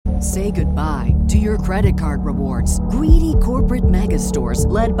Say goodbye to your credit card rewards. Greedy corporate mega stores,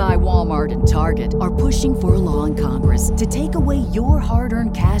 led by Walmart and Target, are pushing for a law in Congress to take away your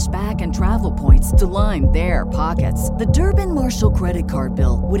hard-earned cash back and travel points to line their pockets. The Durbin-Marshall credit card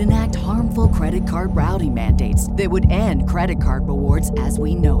bill would enact harmful credit card routing mandates that would end credit card rewards as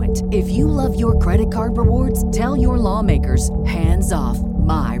we know it. If you love your credit card rewards, tell your lawmakers, hands off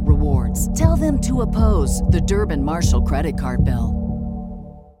my rewards. Tell them to oppose the Durbin-Marshall credit card bill.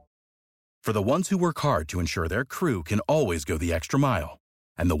 For the ones who work hard to ensure their crew can always go the extra mile,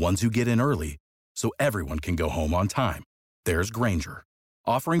 and the ones who get in early so everyone can go home on time, there's Grainger,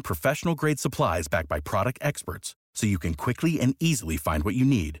 offering professional-grade supplies backed by product experts so you can quickly and easily find what you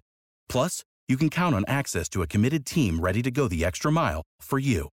need. Plus, you can count on access to a committed team ready to go the extra mile for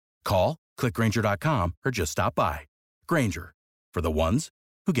you. Call, click Grainger.com, or just stop by. Grainger, for the ones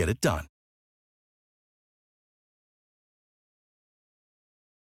who get it done.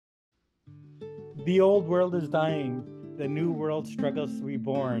 The old world is dying. The new world struggles to be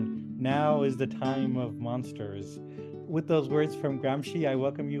born. Now is the time of monsters. With those words from Gramsci, I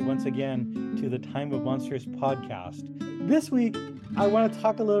welcome you once again to the Time of Monsters podcast. This week, I want to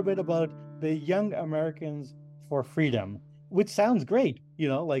talk a little bit about the Young Americans for Freedom, which sounds great. You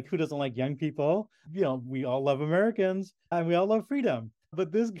know, like who doesn't like young people? You know, we all love Americans and we all love freedom.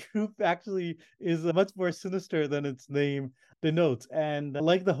 But this group actually is much more sinister than its name denotes. And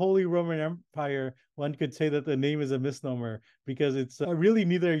like the Holy Roman Empire, one could say that the name is a misnomer because it's really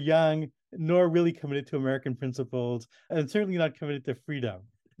neither young nor really committed to American principles and certainly not committed to freedom.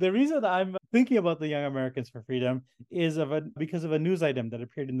 The reason I'm thinking about the Young Americans for Freedom is because of a news item that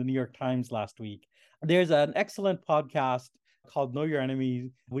appeared in the New York Times last week. There's an excellent podcast called Know Your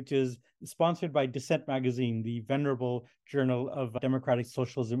Enemy, which is sponsored by Dissent Magazine, the venerable journal of democratic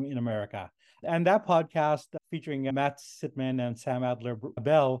socialism in America. And that podcast, featuring Matt Sitman and Sam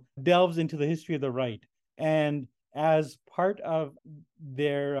Adler-Bell, delves into the history of the right. And as part of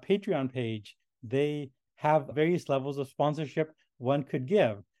their Patreon page, they have various levels of sponsorship one could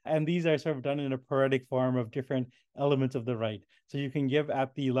give. And these are sort of done in a parodic form of different elements of the right. So you can give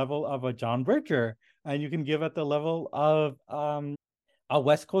at the level of a John Bircher, and you can give at the level of a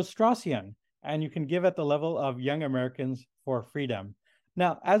West Coast Straussian, and you can give at the level of Young Americans for Freedom.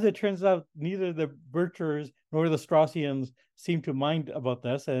 Now, as it turns out, neither the Birchers nor the Straussians seem to mind about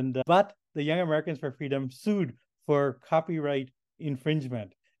this, but the Young Americans for Freedom sued for copyright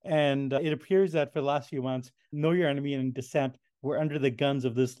infringement. And it appears that for the last few months, Know Your Enemy and Dissent were under the guns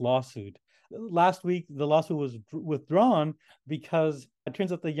of this lawsuit. Last week, the lawsuit was withdrawn because it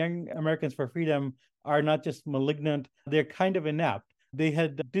turns out the Young Americans for Freedom are not just malignant, they're kind of inept. They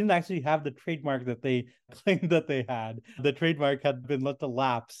didn't actually have the trademark that they claimed that they had. The trademark had been let to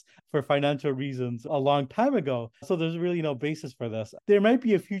lapse for financial reasons a long time ago. So there's really no basis for this. There might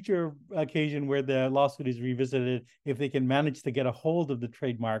be a future occasion where the lawsuit is revisited if they can manage to get a hold of the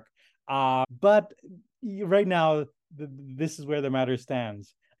trademark. But right now, this is where the matter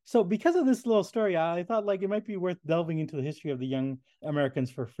stands. So because of this little story, I thought it might be worth delving into the history of the Young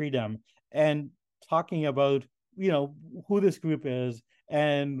Americans for Freedom and talking about who this group is.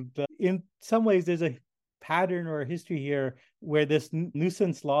 And in some ways, there's a pattern or a history here where this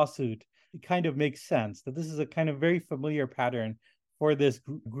nuisance lawsuit kind of makes sense, that this is a kind of very familiar pattern for this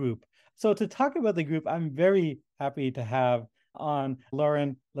group. So to talk about the group, I'm very happy to have on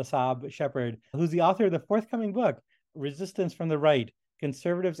Lauren Lasab-Shepherd, who's the author of the forthcoming book, Resistance from the Right,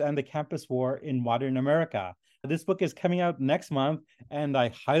 Conservatives and the Campus War in Modern America. This book is coming out next month, and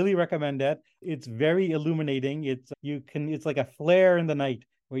I highly recommend it. It's very illuminating. It's like a flare in the night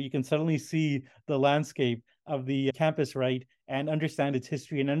where you can suddenly see the landscape of the campus right and understand its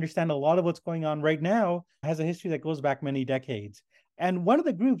history and understand a lot of what's going on right now. It has a history that goes back many decades. And one of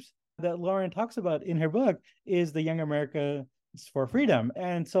the groups that Lauren talks about in her book is the Young Americans for Freedom.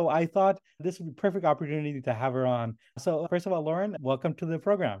 And so I thought this would be a perfect opportunity to have her on. So first of all, Lauren, welcome to the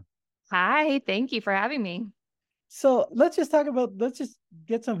program. Hi, thank you for having me. So let's just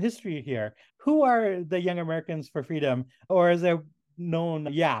get some history here. Who are the Young Americans for Freedom, or as they're known,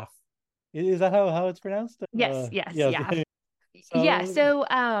 YAF? Is that how it's pronounced? Yes. YAF. So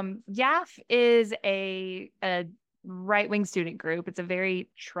YAF is a right-wing student group. It's a very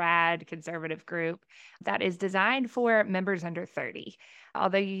trad conservative group that is designed for members under 30.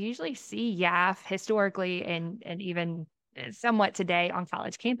 Although you usually see YAF historically and even somewhat today on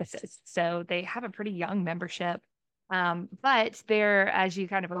college campuses. So they have a pretty young membership. But they're, as you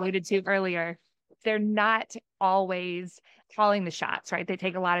kind of alluded to earlier, they're not always calling the shots, right? They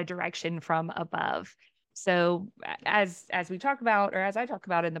take a lot of direction from above. So as we talk about, or as I talk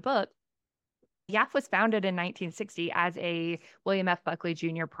about in the book, YAF was founded in 1960 as a William F. Buckley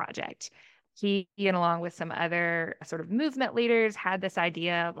Jr. project. He and along with some other sort of movement leaders had this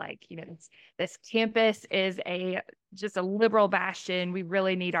idea of like, this campus is just a liberal bastion. We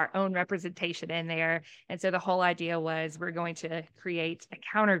really need our own representation in there. And so the whole idea was we're going to create a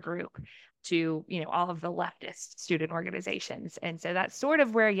counter group to, all of the leftist student organizations. And so that's sort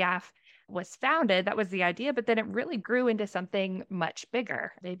of where YAF was founded. That was the idea, but then it really grew into something much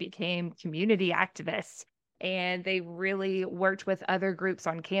bigger. They became community activists, and they really worked with other groups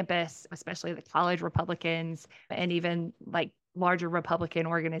on campus, especially the college Republicans and even like larger Republican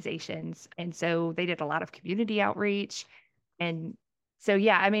organizations. And so they did a lot of community outreach. And so,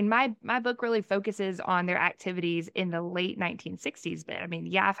 yeah, I mean, my book really focuses on their activities in the late 1960s, but I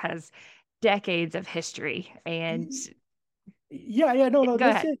mean, YAF has decades of history. And no, go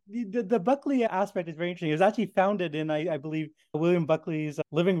ahead. The Buckley aspect is very interesting. It was actually founded in, I believe, William Buckley's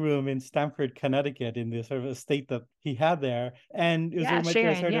living room in Stamford, Connecticut, in the sort of estate that he had there. And it was very much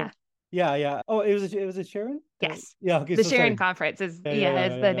Sharon, a sort of, yeah. Oh, it was a Sharon? Yes. Yeah. Okay. The Sharon Conference is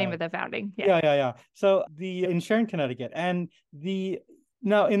the name of the founding. Yeah. So in Sharon, Connecticut,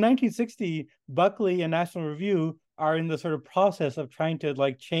 now in 1960, Buckley and National Review are in the sort of process of trying to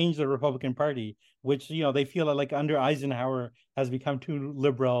like change the Republican Party, which, they feel like under Eisenhower has become too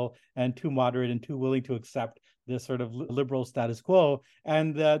liberal and too moderate and too willing to accept this sort of liberal status quo.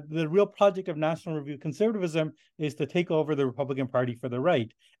 And the real project of National Review conservatism is to take over the Republican Party for the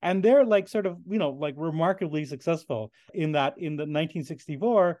right. And they're like sort of, like remarkably successful in that in the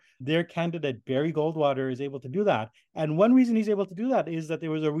 1964, their candidate, Barry Goldwater, is able to do that. And one reason he's able to do that is that there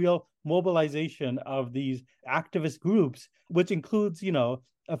was a real mobilization of these activist groups, which includes,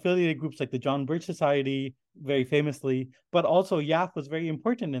 affiliated groups like the John Birch Society, very famously, but also YAF was very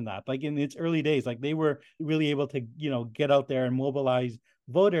important in that. Like in its early days, like they were really able to, get out there and mobilize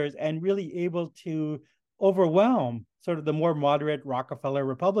voters and really able to overwhelm sort of the more moderate Rockefeller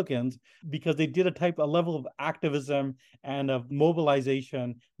Republicans, because they did a level of activism and of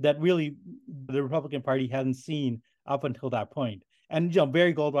mobilization that really the Republican Party hadn't seen up until that point. And,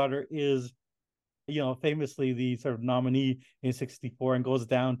 Barry Goldwater is, famously the sort of nominee in 64 and goes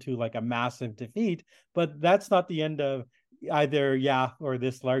down to like a massive defeat. But that's not the end of either YAF or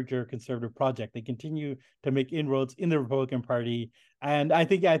this larger conservative project. They continue to make inroads in the Republican Party. And I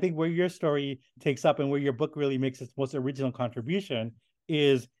think where your story takes up and where your book really makes its most original contribution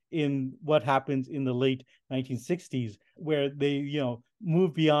is in what happens in the late 1960s, where they,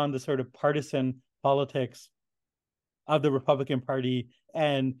 move beyond the sort of partisan politics of the Republican Party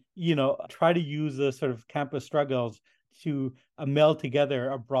and, try to use the sort of campus struggles to meld together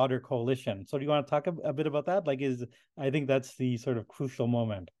a broader coalition. So do you want to talk a bit about that? I think that's the sort of crucial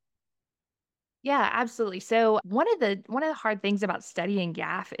moment. Yeah, absolutely. So one of the hard things about studying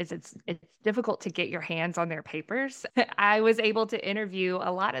YAF is it's difficult to get your hands on their papers. I was able to interview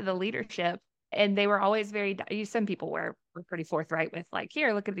a lot of the leadership, and they were always some people were pretty forthright with like,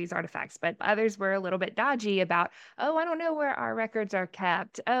 here, look at these artifacts, but others were a little bit dodgy about, oh, I don't know where our records are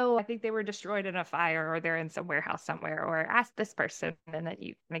kept. Oh, I think they were destroyed in a fire, or they're in some warehouse somewhere, or ask this person, and then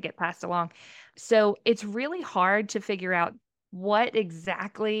you kind of get passed along. So it's really hard to figure out what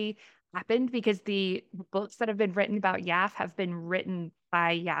exactly happened, because the books that have been written about YAF have been written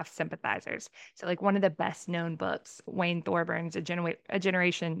by YAF sympathizers. So like one of the best known books, Wayne Thorburn's A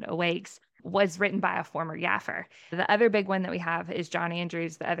Generation Awakes, was written by a former YAFer. The other big one that we have is John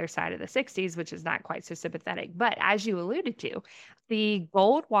Andrews' The Other Side of the 60s, which is not quite so sympathetic. But as you alluded to, the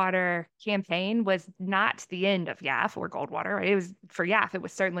Goldwater campaign was not the end of YAF or Goldwater. Right? It was for YAF, it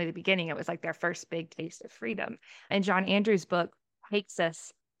was certainly the beginning. It was like their first big taste of freedom. And John Andrews' book takes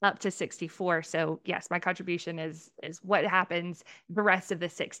us up to 64. So yes, my contribution is what happens the rest of the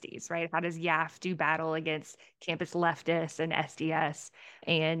 60s, right? How does YAF do battle against campus leftists and SDS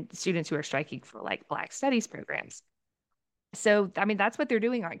and students who are striking for like Black Studies programs? So, I mean, that's what they're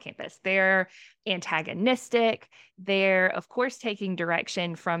doing on campus. They're antagonistic. They're, of course, taking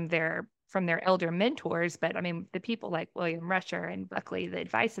direction from their elder mentors. But I mean, the people like William Rusher and Buckley, the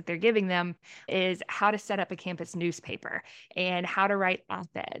advice that they're giving them is how to set up a campus newspaper and how to write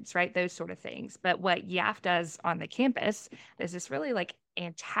op-eds, right? Those sort of things. But what YAF does on the campus is this really like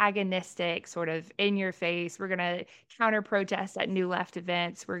antagonistic, sort of in your face. We're going to counter protest at New Left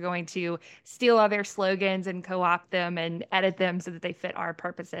events. We're going to steal all their slogans and co-opt them and edit them so that they fit our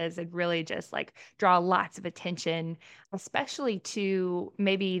purposes, and really just like draw lots of attention, especially to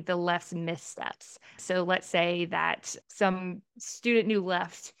maybe the left's missteps. So let's say that some student New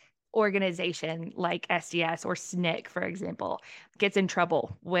Left organization like SDS or SNCC, for example, gets in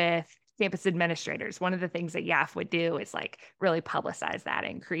trouble with campus administrators. One of the things that YAF would do is like really publicize that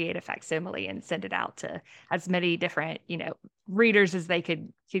and create a facsimile and send it out to as many different, readers as they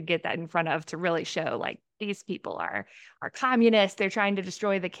could get that in front of, to really show like these people are communists. They're trying to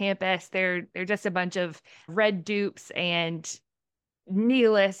destroy the campus. They're just a bunch of red dupes and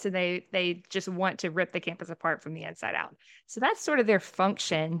nihilists, and they just want to rip the campus apart from the inside out. So that's sort of their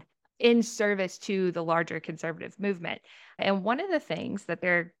function in service to the larger conservative movement. And one of the things that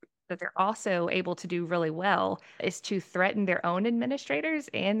they're also able to do really well is to threaten their own administrators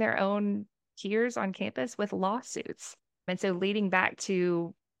and their own peers on campus with lawsuits. And so leading back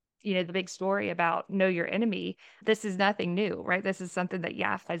to, the big story about know your enemy, this is nothing new, right? This is something that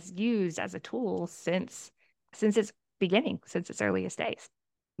YAF has used as a tool since its beginning, since its earliest days.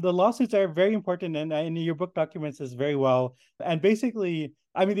 The lawsuits are very important, and your book documents this very well. And basically,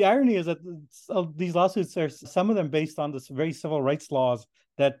 I mean, the irony is that these lawsuits are, some of them based on this very civil rights laws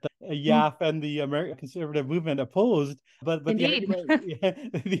that YAF and the American conservative movement opposed. But Indeed.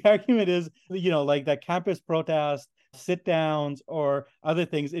 the argument is, like that campus protests, sit downs, or other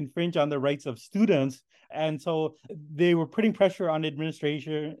things infringe on the rights of students. And so they were putting pressure on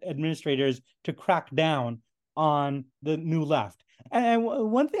administrators to crack down on the New Left. And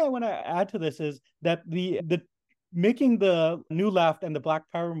one thing I want to add to this is that the making the New Left and the Black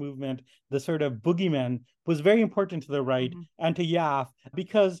Power movement the sort of boogeyman was very important to the right and to YAF,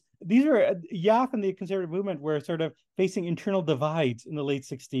 because YAF and the conservative movement were sort of facing internal divides in the late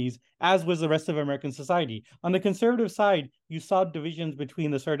 60s, as was the rest of American society. On the conservative side, you saw divisions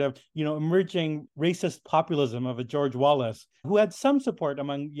between the sort of, emerging racist populism of a George Wallace, who had some support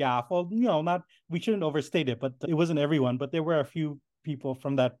among YAF. Well, we shouldn't overstate it, but it wasn't everyone, but there were a few people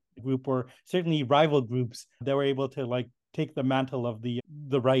from that group, or certainly rival groups, that were able to take the mantle of the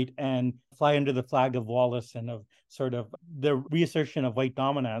right and fly under the flag of Wallace and of sort of the reassertion of white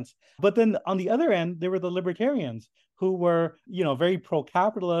dominance. But then on the other end, there were the libertarians who were, very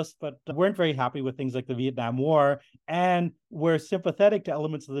pro-capitalist, but weren't very happy with things like the Vietnam War, and were sympathetic to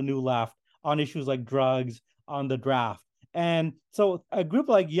elements of the New Left on issues like drugs, on the draft. And so a group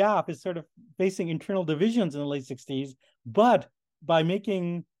like YAF is sort of facing internal divisions in the late 60s, but by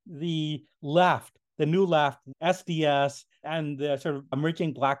making the left, the New Left, SDS, and the sort of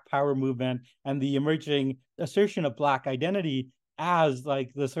emerging Black Power movement and the emerging assertion of Black identity as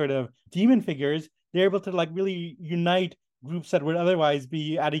like the sort of demon figures, they're able to really unite groups that would otherwise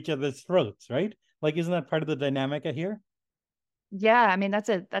be at each other's throats, right? Isn't that part of the dynamic here? Yeah, I mean, that's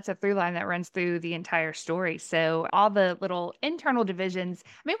a through line that runs through the entire story. So all the little internal divisions,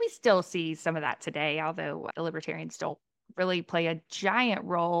 I mean, we still see some of that today, although the libertarians still really play a giant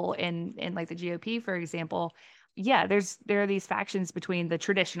role in like the GOP, for example. Yeah, there are these factions between the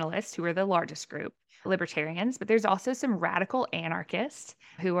traditionalists, who are the largest group, libertarians, but there's also some radical anarchists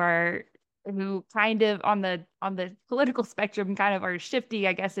who kind of on the political spectrum kind of are shifty.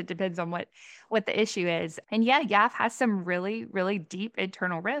 I guess it depends on what the issue is. And yeah, YAF has some really, really deep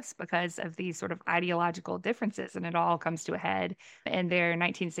internal rifts because of these sort of ideological differences. And it all comes to a head in their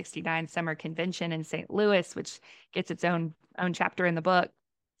 1969 summer convention in St. Louis, which gets its own chapter in the book.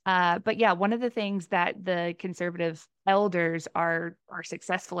 But yeah, one of the things that the conservative elders are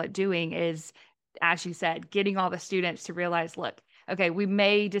successful at doing is, as you said, getting all the students to realize, look, okay, we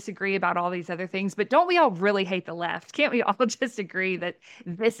may disagree about all these other things, but don't we all really hate the left? Can't we all just agree that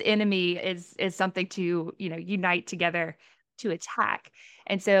this enemy is something to, unite together to attack?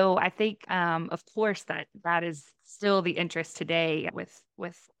 And so I think, of course, that is still the interest today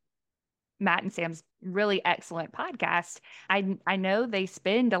with Matt and Sam's really excellent podcast. I know they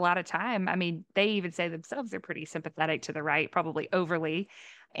spend a lot of time. I mean, they even say themselves they're pretty sympathetic to the right, probably overly.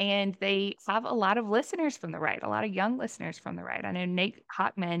 And they have a lot of listeners from the right, a lot of young listeners from the right. I know Nate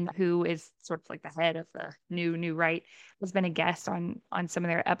Hochman, who is sort of like the head of the new right, has been a guest on some of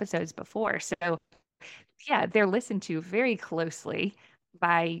their episodes before. So yeah, they're listened to very closely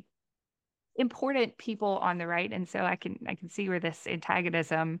by important people on the right. And so I can see where this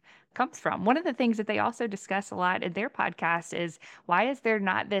antagonism comes from. One of the things that they also discuss a lot in their podcast is, why is there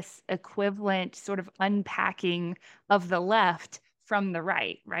not this equivalent sort of unpacking of the left from the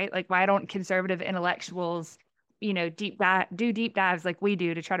right? Like, why don't conservative intellectuals, do deep dives like we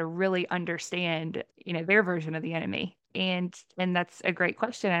do to try to really understand, their version of the enemy? And that's a great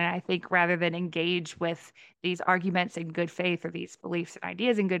question. And I think rather than engage with these arguments in good faith, or these beliefs and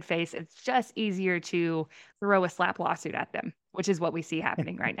ideas in good faith, it's just easier to throw a slap lawsuit at them, which is what we see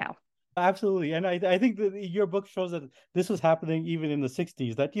happening right now. Absolutely. And I think that your book shows that this was happening even in the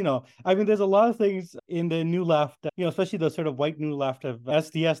 60s, that, there's a lot of things in the New Left, especially the sort of white New Left of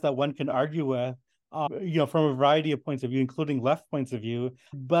SDS that one can argue with. from a variety of points of view, including left points of view.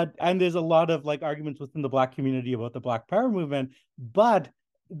 And there's a lot of like arguments within the Black community about the Black Power movement. But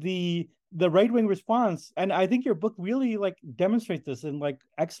the right-wing response, and I think your book really like demonstrates this in like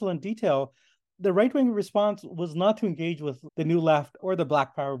excellent detail. The right-wing response was not to engage with the New Left or the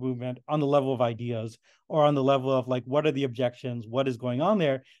Black Power movement on the level of ideas or on the level of like, what are the objections, what is going on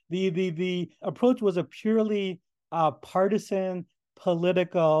there. The approach was a purely partisan,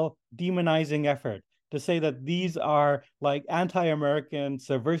 political, demonizing effort to say that these are like anti-American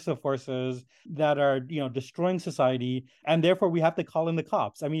subversive forces that are, destroying society, and therefore we have to call in the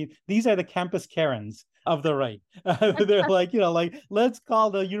cops. I mean, these are the campus Karens of the right. They're like, let's call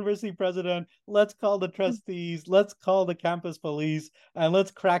the university president, let's call the trustees, let's call the campus police, and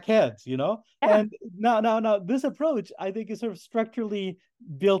let's crack heads, Yeah. And now, this approach, I think, is sort of structurally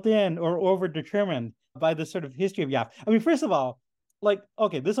built in or over-determined by the sort of history of YAF. I mean, first of all, like,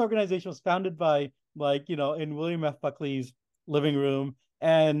 okay, this organization was founded by, in William F. Buckley's living room.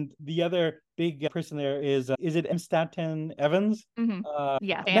 And the other big person there is it M. Stanton Evans? Mm-hmm.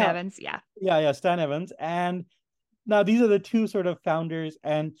 Stan Evans, yeah. Yeah, Stan Evans. And now these are the two sort of founders,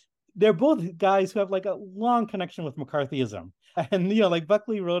 and they're both guys who have like a long connection with McCarthyism. And, like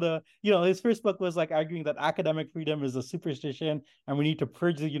Buckley wrote his first book was like arguing that academic freedom is a superstition and we need to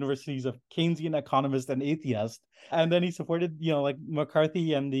purge the universities of Keynesian economists and atheists. And then he supported, like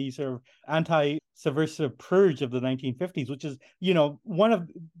McCarthy and the sort of anti-subversive purge of the 1950s, which is, one of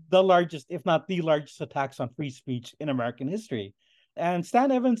the largest, if not the largest attacks on free speech in American history. And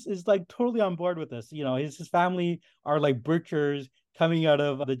Stan Evans is like totally on board with this. His family are like Birchers coming out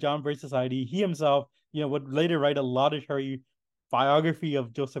of the John Birch Society. He himself, would later write a laudatory biography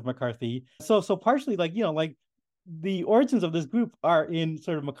of Joseph McCarthy. So partially, like the origins of this group are in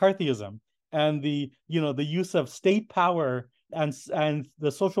sort of McCarthyism and the use of state power and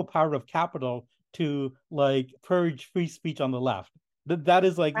the social power of capital to like purge free speech on the left. That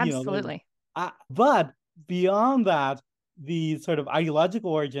is like, absolutely. But beyond that, the sort of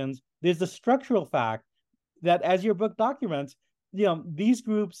ideological origins, there's the structural fact that, as your book documents, these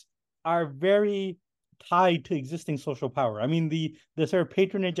groups are very tied to existing social power. I mean, the sort of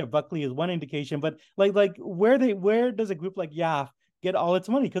patronage of Buckley is one indication, but like where does a group like YAF get all its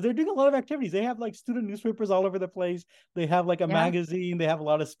money? Because they're doing a lot of activities. They have like student newspapers all over the place. They have like a magazine. They have a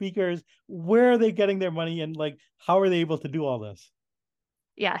lot of speakers. Where are they getting their money, and like how are they able to do all this?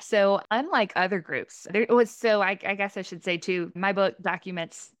 Yeah. So unlike other groups, I guess I should say too, my book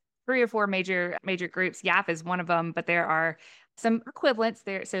documents 3 or 4 major groups. YAF is one of them, but there are some equivalents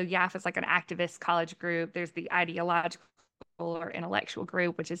there. So YAF is like an activist college group. There's the ideological or intellectual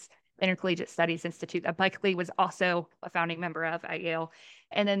group, which is Intercollegiate Studies Institute, that Buckley was also a founding member of at Yale.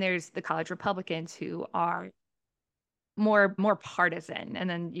 And then there's the college Republicans, who are more partisan. And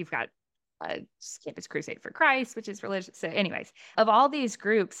then you've got Campus Crusade for Christ, which is religious. So anyways, of all these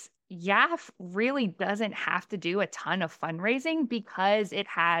groups, YAF really doesn't have to do a ton of fundraising because it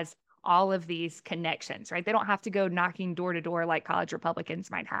has all of these connections, right? They don't have to go knocking door to door like college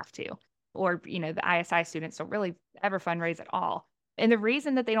Republicans might have to, or, the ISI students don't really ever fundraise at all. And the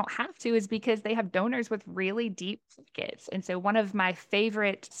reason that they don't have to is because they have donors with really deep pockets. And so one of my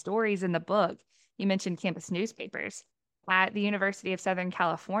favorite stories in the book, you mentioned campus newspapers. At the University of Southern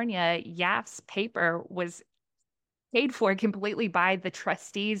California, YAF's paper was paid for completely by the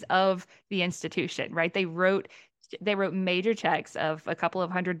trustees of the institution, right? They wrote major checks of a couple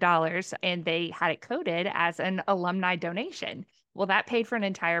of $100s, and they had it coded as an alumni donation. Well, that paid for an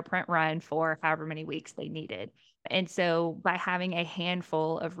entire print run for however many weeks they needed. And so by having a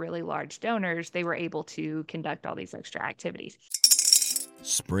handful of really large donors, they were able to conduct all these extra activities.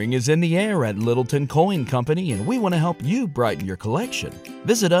 Spring is in the air at Littleton Coin Company, and we want to help you brighten your collection.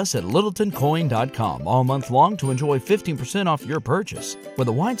 Visit us at littletoncoin.com all month long to enjoy 15% off your purchase. With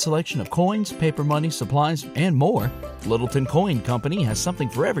a wide selection of coins, paper money, supplies, and more, Littleton Coin Company has something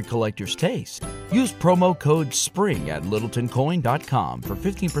for every collector's taste. Use promo code SPRING at littletoncoin.com for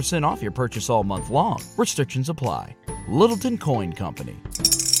 15% off your purchase all month long. Restrictions apply. Littleton Coin Company.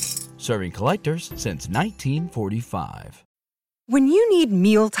 Serving collectors since 1945. When you need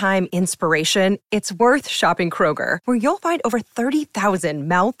mealtime inspiration, it's worth shopping Kroger, where you'll find over 30,000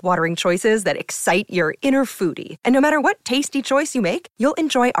 mouth-watering choices that excite your inner foodie. And no matter what tasty choice you make, you'll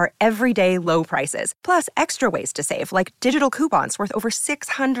enjoy our everyday low prices, plus extra ways to save, like digital coupons worth over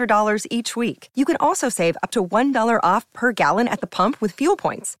 $600 each week. You can also save up to $1 off per gallon at the pump with fuel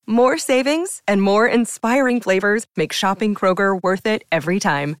points. More savings and more inspiring flavors make shopping Kroger worth it every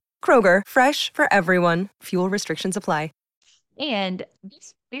time. Kroger, fresh for everyone. Fuel restrictions apply. And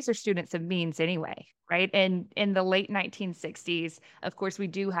these these are students of means anyway, right? And in the late 1960s, of course, we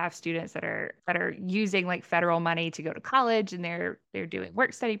do have students that are using like federal money to go to college, and they're doing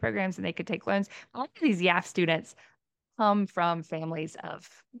work study programs, and they could take loans. A lot of these YAF students come from families of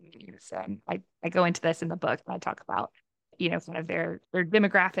means. I go into this in the book, and I talk about, kind of their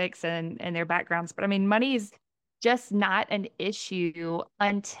demographics and their backgrounds. But I mean, money is just not an issue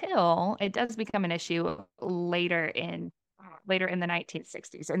until it does become an issue later in the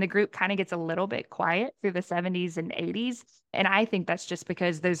 1960s. And the group kind of gets a little bit quiet through the 70s and 80s. And I think that's just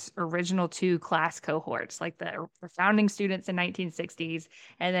because those original two class cohorts, like the founding students in 1960s,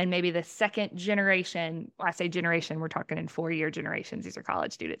 and then maybe the second generation, well, I say generation, we're talking in 4-year generations. These are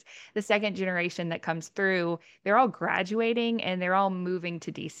college students. The second generation that comes through, they're all graduating and they're all moving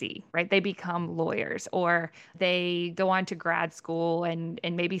to DC, right? They become lawyers, or they go on to grad school and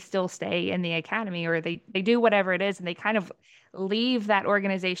maybe still stay in the academy, or they do whatever it is, and they kind of leave that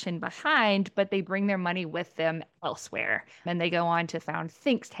organization behind, but they bring their money with them elsewhere. And they go on to found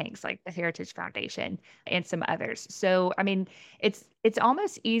think tanks like the Heritage Foundation and some others. So, I mean, it's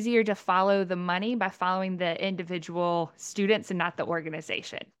almost easier to follow the money by following the individual students and not the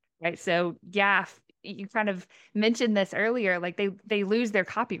organization, right? So, yeah, you kind of mentioned this earlier, like they lose their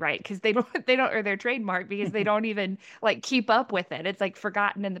copyright because they don't or their trademark because they don't even like keep up with it. It's like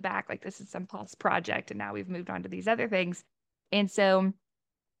forgotten in the back, like this is some past project, and now we've moved on to these other things. And so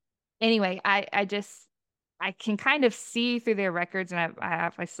anyway, I can kind of see through their records, and I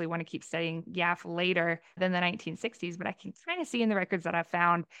obviously want to keep studying YAF later than the 1960s, but I can kind of see in the records that I've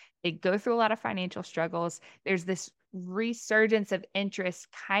found, they go through a lot of financial struggles. There's this resurgence of interest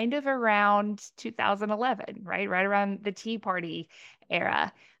kind of around 2011, right around the Tea Party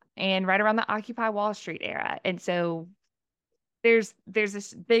era and right around the Occupy Wall Street era. And so there's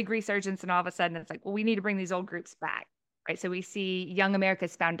this big resurgence, and all of a sudden it's like, well, we need to bring these old groups back. Right. So we see Young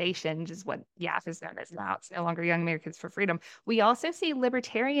America's Foundation, which is what YAF is known as now. It's no longer Young Americans for Freedom. We also see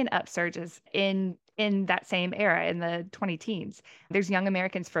libertarian upsurges in that same era in the 20-teens. There's Young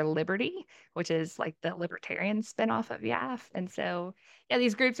Americans for Liberty, which is like the libertarian spinoff of YAF. And so, yeah,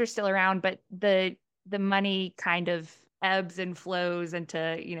 these groups are still around, but the money kind of ebbs and flows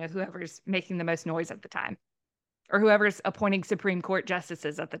into, whoever's making the most noise at the time, or whoever's appointing Supreme Court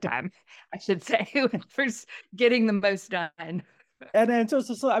justices at the time, I should say, whoever's getting the most done. And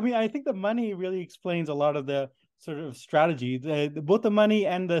so I mean, I think the money really explains a lot of the sort of strategy, both the money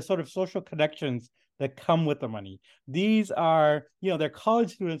and the sort of social connections that come with the money. These are, they're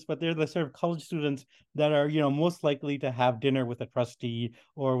college students, but they're the sort of college students that are, most likely to have dinner with a trustee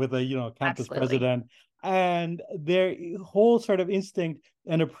or with a, campus Absolutely. president. And their whole sort of instinct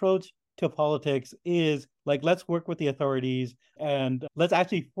and approach to politics is like, let's work with the authorities and let's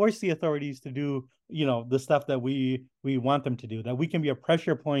actually force the authorities to do, the stuff that we want them to do, that we can be a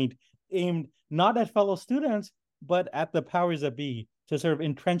pressure point aimed not at fellow students, but at the powers that be to sort of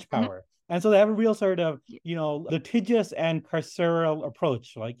entrench power. Mm-hmm. And so they have a real sort of, litigious and carceral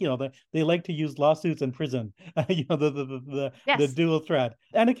approach. Like, they like to use lawsuits in prison, the dual threat.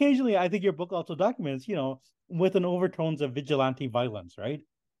 And occasionally, I think your book also documents, with an overtones of vigilante violence, right?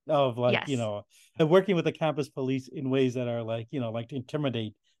 Of like, yes. Working with the campus police in ways that are like, like to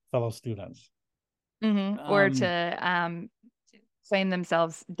intimidate fellow students. Mm-hmm. Or to claim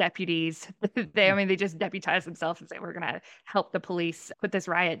themselves deputies. They just deputize themselves and say, we're going to help the police put this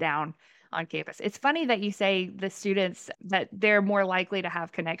riot down on campus. It's funny that you say the students, that they're more likely to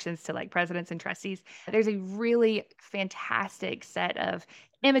have connections to like presidents and trustees. There's a really fantastic set of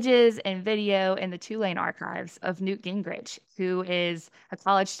images and video in the Tulane archives of Newt Gingrich, who is a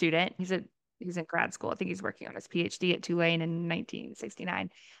college student. He's in grad school. I think he's working on his PhD at Tulane in 1969.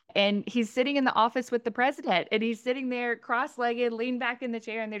 And he's sitting in the office with the president, and he's sitting there cross-legged, leaned back in the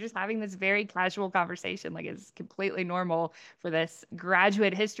chair, and they're just having this very casual conversation. Like, it's completely normal for this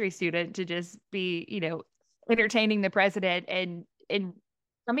graduate history student to just be, entertaining the president and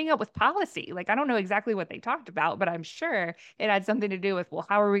coming up with policy. Like, I don't know exactly what they talked about, but I'm sure it had something to do with, well,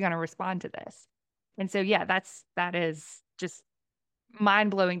 how are we going to respond to this? And so, yeah, that is just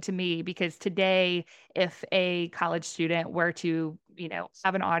mind-blowing to me, because today, if a college student were to,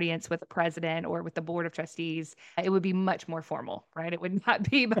 have an audience with the president or with the board of trustees, it would be much more formal, right? It would not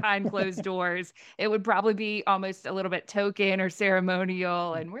be behind closed doors. It would probably be almost a little bit token or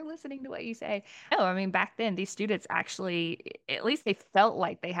ceremonial, and we're listening to what you say. No, I mean, back then, these students actually, at least they felt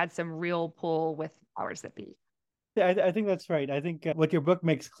like they had some real pull with powers that be. I think that's right. I think what your book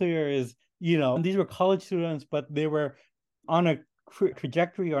makes clear is, these were college students, but they were on a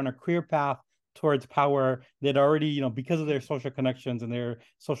trajectory, on a career path towards power. They'd already, because of their social connections and their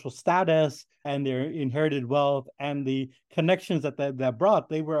social status and their inherited wealth and the connections that brought,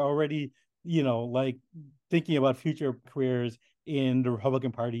 they were already, like thinking about future careers in the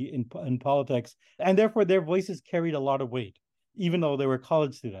Republican Party in politics. And therefore their voices carried a lot of weight, even though they were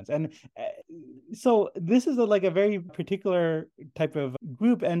college students. And so this is like a very particular type of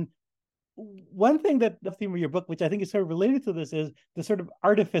group. And one thing that the theme of your book, which I think is sort of related to this, is the sort of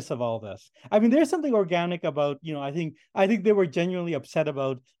artifice of all this. I mean, there's something organic about, I think they were genuinely upset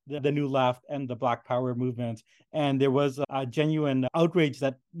about the New Left and the Black Power movements. And there was a genuine outrage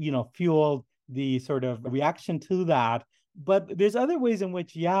that, fueled the sort of reaction to that. But there's other ways in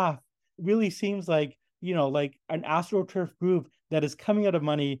which YAF really seems like, like an AstroTurf group that is coming out of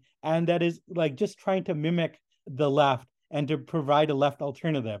money and that is like just trying to mimic the left and to provide a left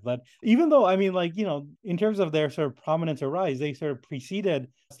alternative. That even though, I mean, like, in terms of their sort of prominence or rise, they sort of preceded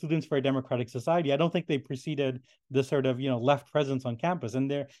Students for a Democratic Society. I don't think they preceded the sort of, left presence on campus. And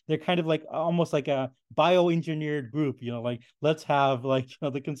they're kind of like almost like a bioengineered group, like let's have like,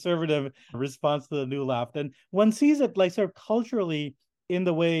 the conservative response to the New Left. And one sees it like sort of culturally in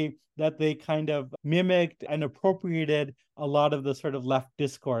the way that they kind of mimicked and appropriated a lot of the sort of left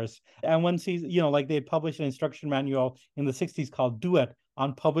discourse. And one sees, like they had published an instruction manual in the 60s called Do It,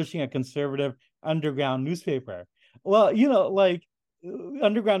 on publishing a conservative underground newspaper. Well, like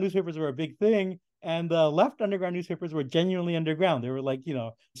underground newspapers were a big thing. And the left underground newspapers were genuinely underground. They were like,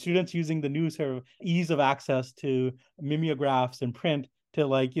 students using the new sort of ease of access to mimeographs and print to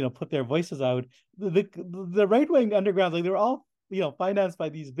like, put their voices out. The right-wing underground, like they were all financed by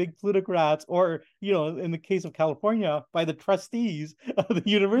these big plutocrats, or, in the case of California, by the trustees of the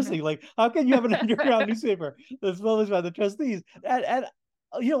university. Like, how can you have an underground newspaper that's published by the trustees? And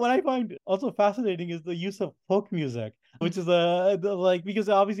what I find also fascinating is the use of folk music, which is because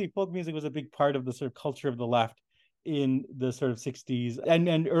obviously folk music was a big part of the sort of culture of the left in the sort of 60s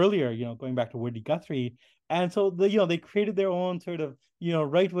and earlier, going back to Woody Guthrie. And so they created their own sort of,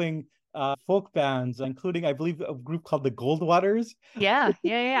 right-wing folk bands, including, I believe, a group called the Goldwaters. Yeah.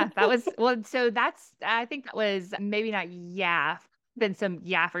 That was, well, so I think that was maybe not YAF, been some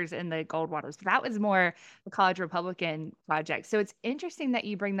Yaffers in the Goldwaters. That was more a college Republican project. So it's interesting that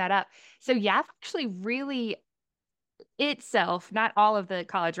you bring that up. So YAF actually really itself, not all of the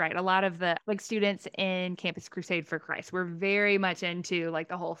college, right? A lot of the like students in Campus Crusade for Christ were very much into like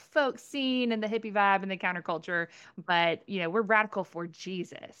the whole folk scene and the hippie vibe and the counterculture, but we're radical for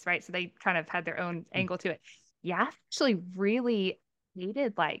Jesus, right? So they kind of had their own angle to it. Yeah, actually really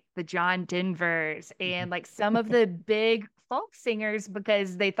hated like the John Denvers and like some of the big folk singers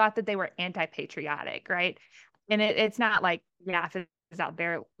because they thought that they were anti-patriotic, right? And it's not like is out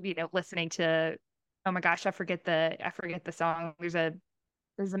there, listening to, oh my gosh, I forget the song. There's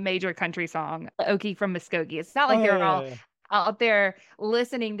a major country song, Okie from Muskogee. It's not like they're all out there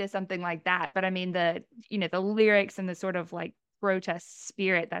listening to something like that. But I mean, the lyrics and the sort of like protest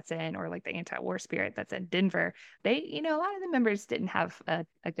spirit that's in, or like the anti-war spirit that's in Denver, they, a lot of the members didn't have a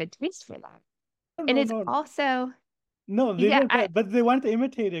good taste for that. And it's also... No, they don't, but they wanted to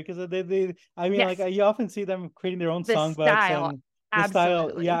imitate it because I mean, yes. Like you often see them creating their own songbooks and the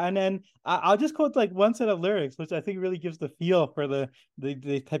style. Yeah. And then I'll just quote like one set of lyrics, which I think really gives the feel for the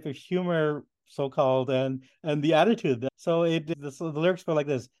type of humor, so-called, and the attitude. So the lyrics go like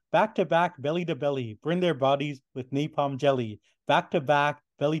this: back to back, belly to belly, burn their bodies with napalm jelly. Back to back,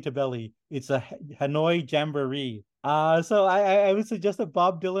 belly to belly, it's a Hanoi jamboree. So I would suggest that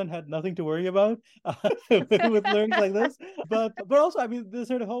Bob Dylan had nothing to worry about with lyrics like this. But also, I mean, the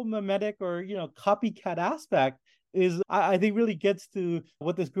sort of whole mimetic or, copycat aspect is, I think, really gets to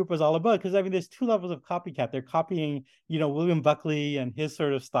what this group was all about. Because, I mean, there's two levels of copycat. They're copying, William Buckley and his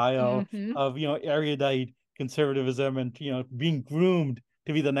sort of style of, erudite conservatism and, being groomed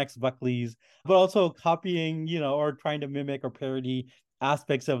to be the next Buckleys, but also copying, or trying to mimic or parody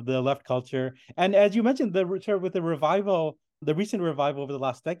aspects of the left culture. And as you mentioned, with the revival, the recent revival over the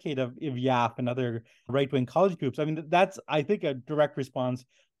last decade of YAF and other right-wing college groups, I mean, that's, I think, a direct response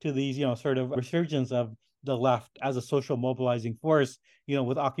to these, sort of resurgence of the left as a social mobilizing force,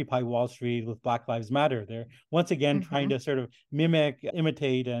 with Occupy Wall Street, with Black Lives Matter. They're once again trying to sort of mimic,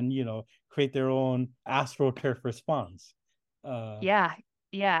 imitate, and, create their own AstroTurf response.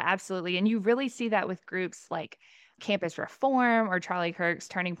 Yeah, absolutely. And you really see that with groups like Campus Reform or Charlie Kirk's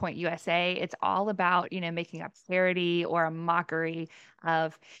Turning Point USA. It's all about, making a parody or a mockery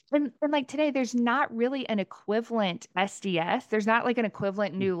of, and like today, there's not really an equivalent SDS. There's not like an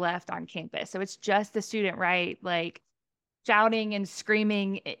equivalent New Left on campus. So it's just the student right, like shouting and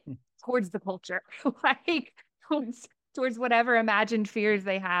screaming towards the culture. Like towards whatever imagined fears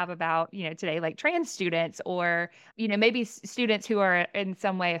they have about, today, like trans students or, maybe students who are in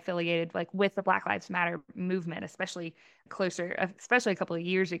some way affiliated like with the Black Lives Matter movement, especially a couple of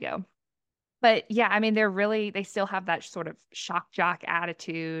years ago. But yeah, I mean, they still have that sort of shock jock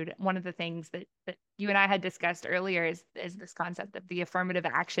attitude. One of the things that you and I had discussed earlier is this concept of the affirmative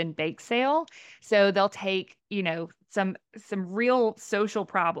action bake sale. So they'll take, some real social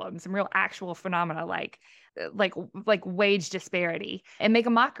problems, some real actual phenomena like wage disparity and make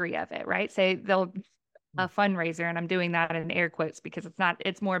a mockery of it, right? Say they'll a fundraiser, and I'm doing that in air quotes because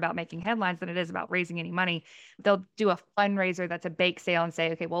it's more about making headlines than it is about raising any money. They'll do a fundraiser that's a bake sale and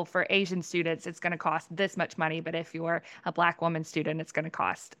say, okay, well, for Asian students, it's going to cost this much money, but if you're a Black woman student, it's going to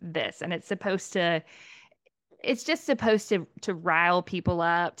cost this. And it's just supposed to rile people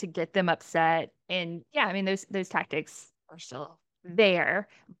up, to get them upset. And yeah, I mean, those tactics are still there,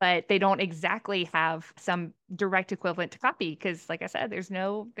 but they don't exactly have some direct equivalent to copy because, like I said, there's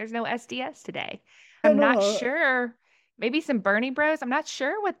no SDS today. Yeah, I'm no, not no. sure. Maybe some Bernie Bros. I'm not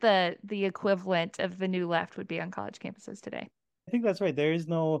sure what the equivalent of the new left would be on college campuses today. I think that's right. There is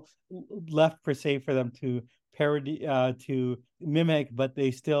no left per se for them to parody, to mimic, but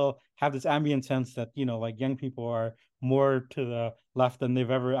they still have this ambient sense that, like young people are more to the left than they've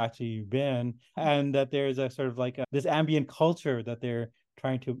ever actually been. And that there's a sort of like this ambient culture that they're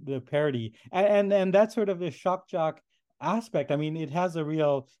trying to parody. And that's sort of the shock jock aspect. I mean, it has a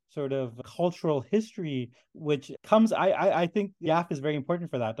real sort of cultural history, which comes, I think YAF is very important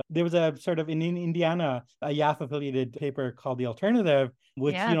for that. There was a sort of in Indiana, a YAF affiliated paper called The Alternative,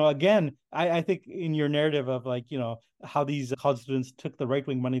 which, Yeah. again, I think in your narrative of like, how these college students took the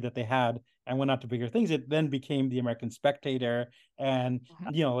right-wing money that they had and went out to bigger things, it then became the American Spectator and,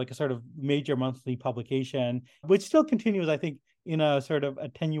 like a sort of major monthly publication, which still continues, I think, in a sort of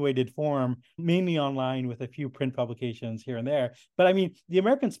attenuated form, mainly online with a few print publications here and there. But I mean, the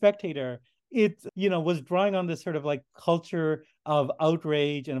American Spectator, it, was drawing on this sort of like culture of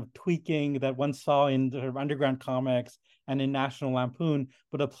outrage and of tweaking that one saw in sort of underground comics and in National Lampoon,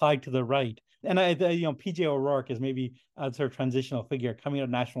 but applied to the right. And PJ O'Rourke is maybe a sort of transitional figure coming out of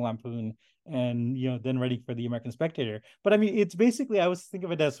National Lampoon and then writing for the American Spectator. But I mean, it's basically, I always think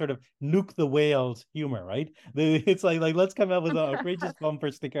of it as sort of Nuke the Whales humor, right? It's like let's come up with an outrageous bumper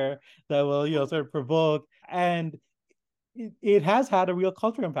sticker that will sort of provoke, and it has had a real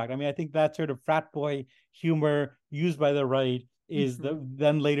cultural impact. I mean, I think that sort of frat boy humor used by the right is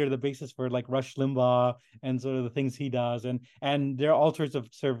then later the basis for like Rush Limbaugh and sort of the things he does, and there are all sorts of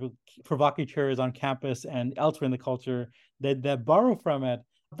sort of provocateurs on campus and elsewhere in the culture that borrow from it.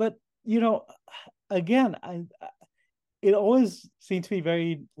 But again, it always seems to be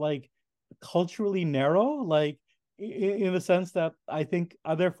very like culturally narrow, like in the sense that I think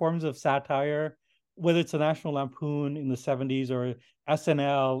other forms of satire, whether it's a National Lampoon in the 70s or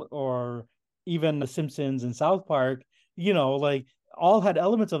SNL or even The Simpsons and South Park, like all had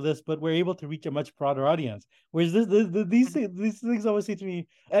elements of this, but we're able to reach a much broader audience. Whereas these things always seem to me,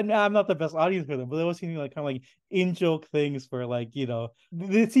 and I'm not the best audience for them, but they always seem to me like kind of like in joke things for like,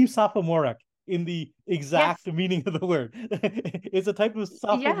 it seems sophomoric in the exact meaning of the word. It's a type of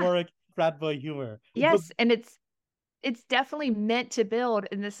sophomoric frat boy humor. Yes, and it's definitely meant to build,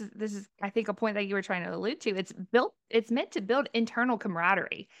 and this is I think a point that you were trying to allude to. It's meant to build internal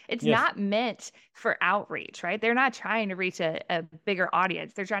camaraderie. It's not meant for outreach, right? They're not trying to reach a bigger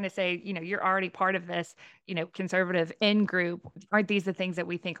audience. They're trying to say, you're already part of this, conservative in group. Aren't these the things that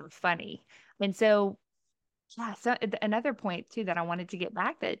we think are funny? And so yeah, so another point too that I wanted to get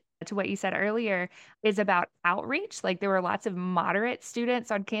back to what you said earlier is about outreach. Like there were lots of moderate students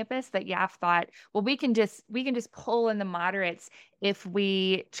on campus that YAF thought, well, we can just pull in the moderates if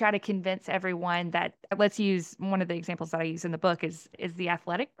we try to convince everyone that, let's use one of the examples that I use in the book is the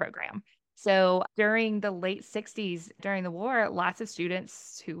athletic program. So during the late 60s, during the war, lots of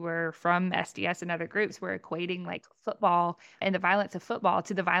students who were from SDS and other groups were equating like football and the violence of football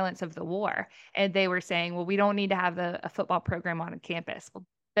to the violence of the war. And they were saying, well, we don't need to have a football program on campus. Well,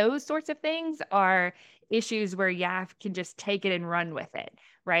 those sorts of things are issues where YAF can just take it and run with it,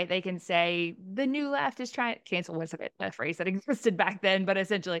 right? They can say the new left is trying, cancel was a phrase that existed back then, but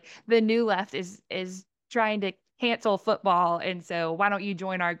essentially the new left is trying to cancel football. And so why don't you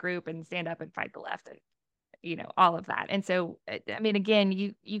join our group and stand up and fight the left and, all of that. And so, I mean, again,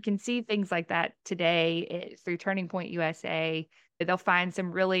 you can see things like that today through Turning Point USA. They'll find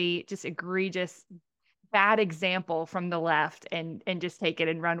some really just egregious bad example from the left and just take it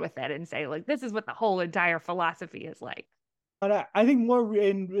and run with it and say, like, this is what the whole entire philosophy is like. And I think more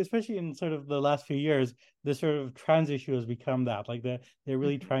especially in sort of the last few years, the sort of trans issue has become that. Like they're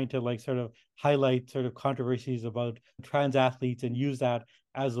really trying to like sort of highlight sort of controversies about trans athletes and use that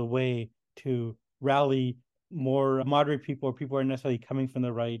as a way to rally more moderate people or people who are necessarily coming from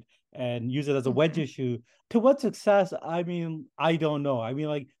the right and use it as a wedge issue. To what success? I mean, I don't know. I mean,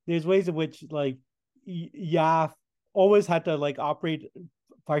 like there's ways in which like YAF always had to like operate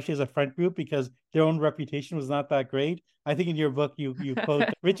partially as a front group because their own reputation was not that great. I think in your book you quote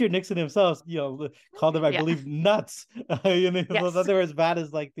Richard Nixon himself, called them, I believe, nuts. That they were as bad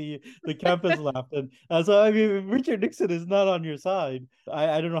as like the campus left. And so I mean, Richard Nixon is not on your side.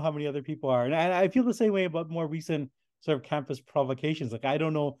 I don't know how many other people are, and I feel the same way about more recent sort of campus provocations. Like I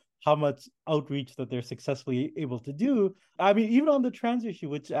don't know how much outreach that they're successfully able to do. I mean, even on the trans issue,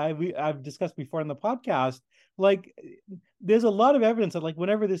 which I've discussed before in the podcast, like there's a lot of evidence that like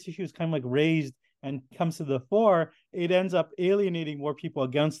whenever this issue is kind of like raised and comes to the fore, it ends up alienating more people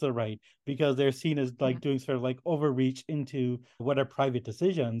against the right because they're seen as like doing sort of like overreach into what are private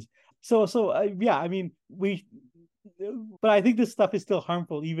decisions. So I mean, but I think this stuff is still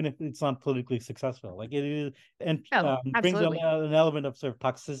harmful, even if it's not politically successful. Like it is, and brings an element of sort of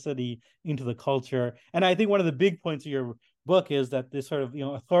toxicity into the culture. And I think one of the big points of your book is that this sort of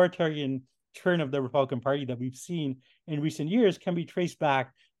authoritarian turn of the Republican Party that we've seen in recent years can be traced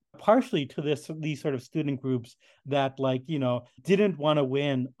back partially to these sort of student groups that didn't want to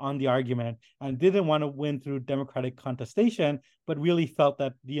win on the argument and didn't want to win through democratic contestation, but really felt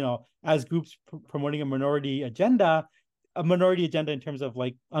that as groups promoting a minority agenda in terms of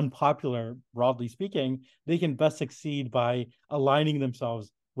like unpopular, broadly speaking, they can best succeed by aligning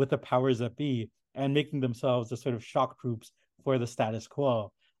themselves with the powers that be and making themselves the sort of shock troops for the status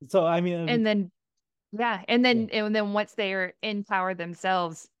quo. So I mean, and then once they are in power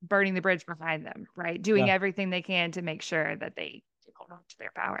themselves, burning the bridge behind them, right? Doing everything they can to make sure that they hold on to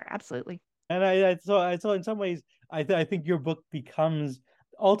their power. Absolutely. And so in some ways, I think your book becomes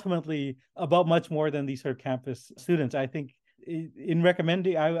ultimately about much more than these sort of campus students. I think in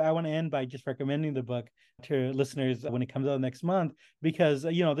recommending, I want to end by just recommending the book to listeners when it comes out next month, because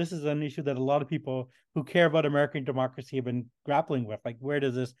this is an issue that a lot of people who care about American democracy have been grappling with. Like, where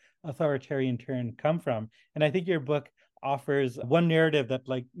does this authoritarian turn come from? And I think your book offers one narrative that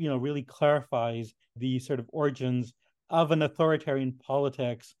really clarifies the sort of origins of an authoritarian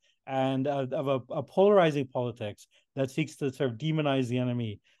politics and of a polarizing politics that seeks to sort of demonize the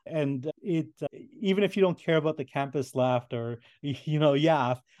enemy. And it, even if you don't care about the campus left or,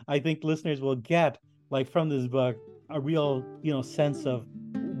 YAF, I think listeners will get, from this book, a real, sense of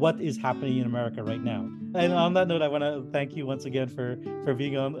what is happening in America right now. And on that note, I want to thank you once again for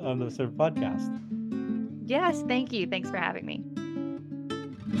being on the sort of podcast. Yes, thank you. Thanks for having me.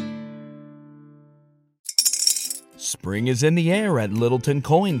 Spring is in the air at Littleton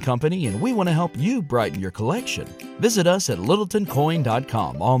Coin Company, and we want to help you brighten your collection. Visit us at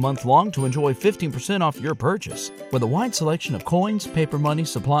littletoncoin.com all month long to enjoy 15% off your purchase. With a wide selection of coins, paper money,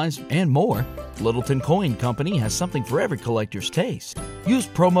 supplies, and more, Littleton Coin Company has something for every collector's taste. Use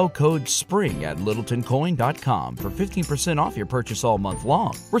promo code SPRING at littletoncoin.com for 15% off your purchase all month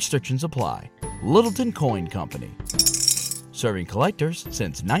long. Restrictions apply. Littleton Coin Company. Serving collectors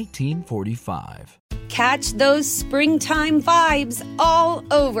since 1945. Catch those springtime vibes all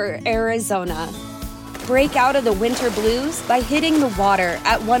over Arizona. Break out of the winter blues by hitting the water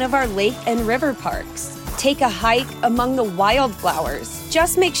at one of our lake and river parks. Take a hike among the wildflowers.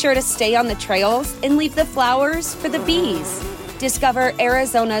 Just make sure to stay on the trails and leave the flowers for the bees. Discover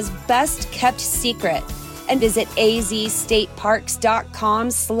Arizona's best-kept secret and visit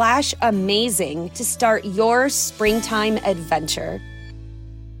azstateparks.com/amazing to start your springtime adventure.